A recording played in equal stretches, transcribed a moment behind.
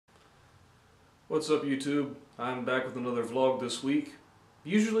What's up, YouTube? I'm back with another vlog this week.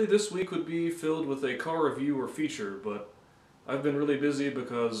 Usually this week would be filled with a car review or feature, but I've been really busy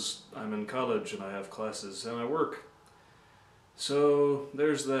because I'm in college and I have classes and I work. So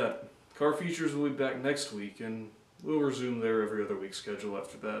there's that. Car features will be back next week and we'll resume their every other week schedule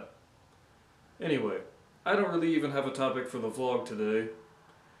after that. Anyway, I don't really even have a topic for the vlog today,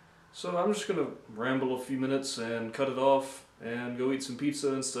 so I'm just gonna ramble a few minutes and cut it off and go eat some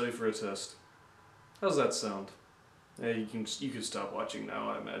pizza and study for a test. How's that sound? Hey, you can stop watching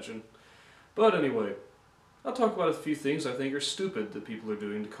now, I imagine. But anyway, I'll talk about a few things I think are stupid that people are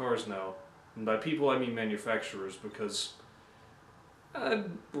doing to cars now. And by people I mean manufacturers, because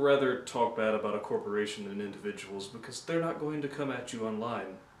I'd rather talk bad about a corporation than individuals, because they're not going to come at you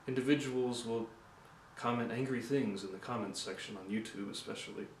online. Individuals will comment angry things in the comments section on YouTube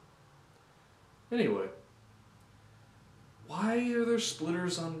especially. Anyway, why are there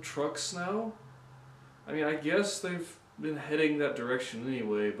splitters on trucks now? I mean, I guess they've been heading that direction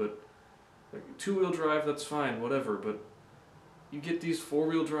anyway, but like two-wheel drive, that's fine, whatever, but you get these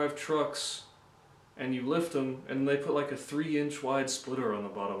four-wheel drive trucks and you lift them and they put like a 3-inch wide splitter on the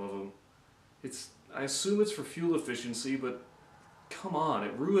bottom of them. I assume it's for fuel efficiency, but come on,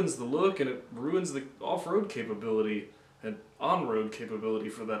 it ruins the look and it ruins the off-road capability and on-road capability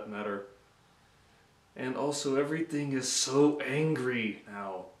for that matter. And also everything is so angry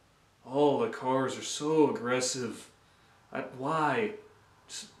now. All the cars are so aggressive. Why?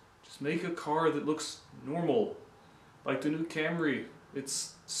 Just make a car that looks normal. Like the new Camry.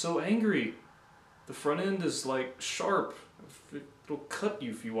 It's so angry. The front end is like sharp. It'll cut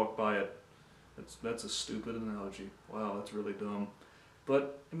you if you walk by it. That's a stupid analogy. Wow, that's really dumb.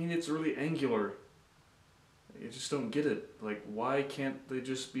 But, I mean, it's really angular. I just don't get it. Like, why can't they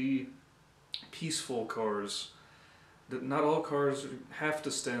just be peaceful cars? Not all cars have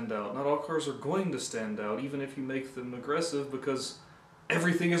to stand out. Not all cars are going to stand out, even if you make them aggressive, because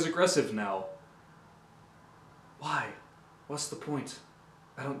everything is aggressive now. Why? What's the point?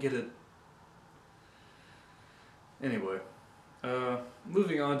 I don't get it. Anyway,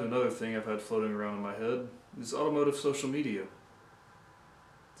 moving on to another thing I've had floating around in my head is automotive social media.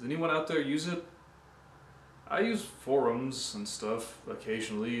 Does anyone out there use it? I use forums and stuff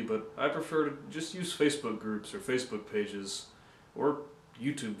occasionally, but I prefer to just use Facebook groups or Facebook pages or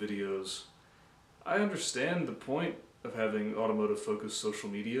YouTube videos. I understand the point of having automotive-focused social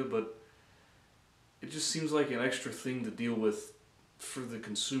media, but it just seems like an extra thing to deal with for the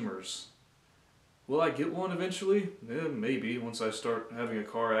consumers. Will I get one eventually? Yeah, maybe, once I start having a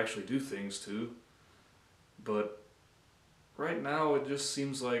car I actually do things to. But right now it just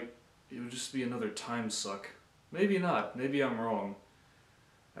seems like it would just be another time suck. Maybe not. Maybe I'm wrong.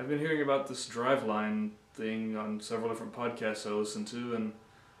 I've been hearing about this driveline thing on several different podcasts I listen to, and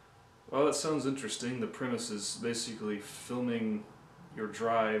while it sounds interesting, the premise is basically filming your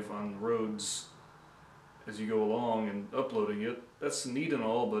drive on roads as you go along and uploading it. That's neat and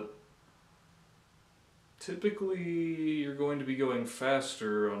all, but typically you're going to be going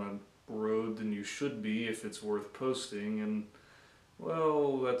faster on a road than you should be if it's worth posting, and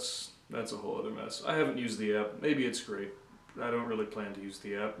well, that's a whole other mess. I haven't used the app. Maybe it's great. I don't really plan to use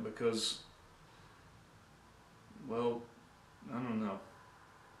the app because, well, I don't know.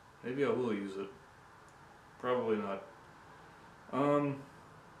 Maybe I will use it. Probably not. I'll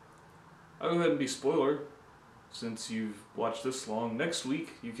go ahead and be spoiler. Since you've watched this long, next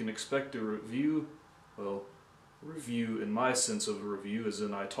week you can expect a review. Well, review in my sense of a review as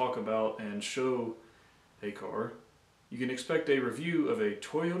in I talk about and show a car. You can expect a review of a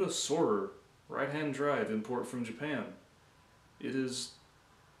Toyota Soarer right-hand drive import from Japan. It is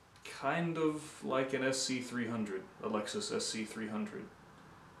kind of like an SC300, a Lexus SC300.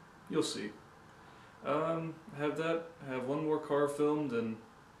 You'll see. Have one more car filmed, and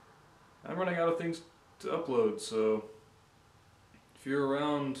I'm running out of things to upload, so if you're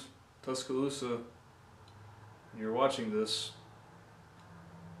around Tuscaloosa and you're watching this,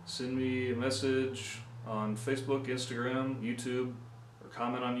 send me a message on Facebook, Instagram, YouTube, or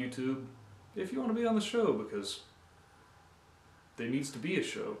comment on YouTube if you want to be on the show, because there needs to be a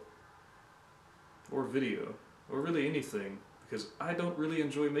show, or video, or really anything, because I don't really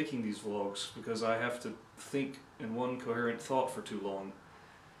enjoy making these vlogs because I have to think in one coherent thought for too long.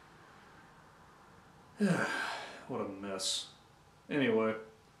 What a mess. Anyway,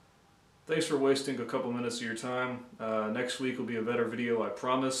 thanks for wasting a couple minutes of your time. Next week will be a better video, I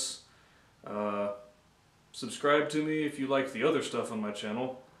promise. Subscribe to me if you like the other stuff on my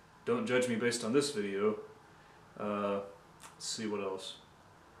channel. Don't judge me based on this video. Let's see what else.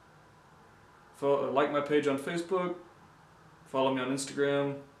 Like my page on Facebook. Follow me on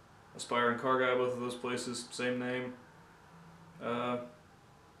Instagram. Aspiring Car Guy, both of those places, same name.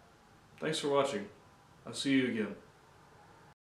 Thanks for watching. I'll see you again.